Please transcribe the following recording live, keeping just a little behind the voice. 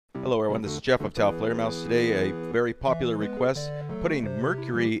Hello everyone, this is Jeff of Tau Flare Mouse. Today a very popular request, putting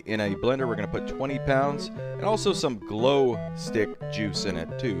mercury in a blender. We're going to put 20 pounds and also some glow stick juice in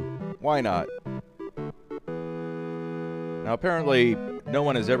it too. Why not? Now apparently no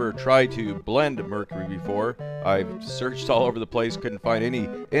one has ever tried to blend mercury before. I've searched all over the place, couldn't find any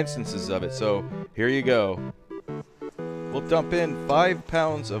instances of it, so here you go. We'll dump in 5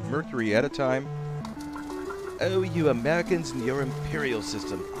 pounds of mercury at a time. Oh, you Americans and your imperial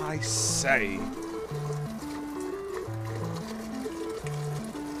system, I say.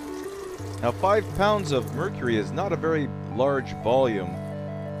 Now, 5 pounds of mercury is not a very large volume.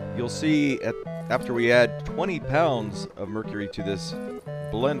 You'll see after we add 20 pounds of mercury to this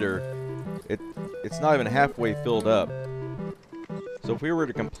blender, it's not even halfway filled up. So if we were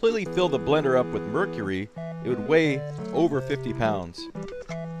to completely fill the blender up with mercury, it would weigh over 50 pounds.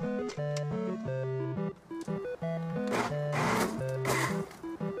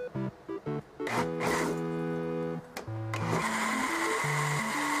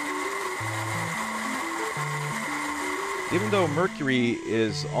 Even though mercury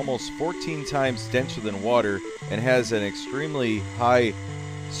is almost 14 times denser than water and has an extremely high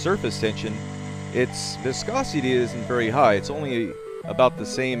surface tension, its viscosity isn't very high. It's only about the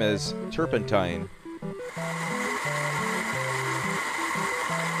same as turpentine.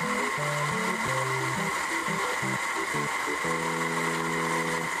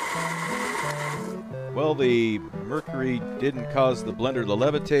 Well, the mercury didn't cause the blender to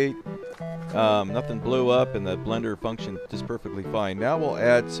levitate. Nothing blew up and the blender functioned just perfectly fine. Now we'll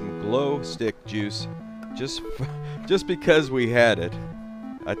add some glow stick juice just because we had it.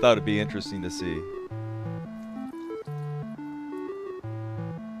 I thought it'd be interesting to see.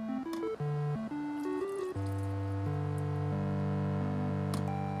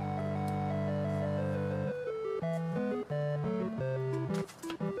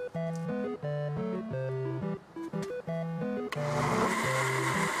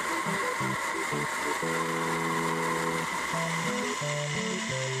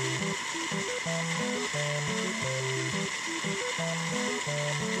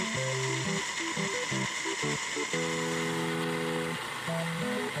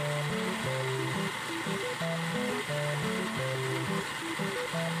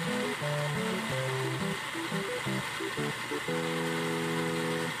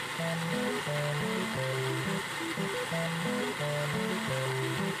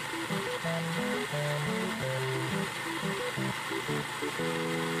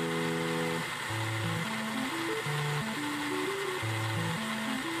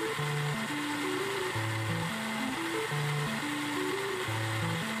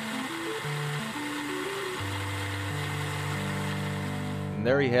 And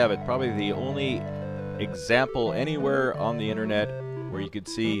there you have it, probably the only example anywhere on the internet where you could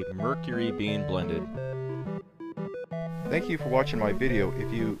see mercury being blended. Thank you for watching my video.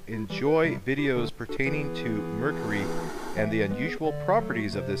 If you enjoy videos pertaining to mercury and the unusual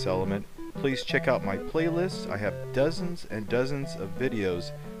properties of this element, please check out my playlist. I have dozens and dozens of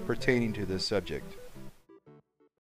videos pertaining to this subject.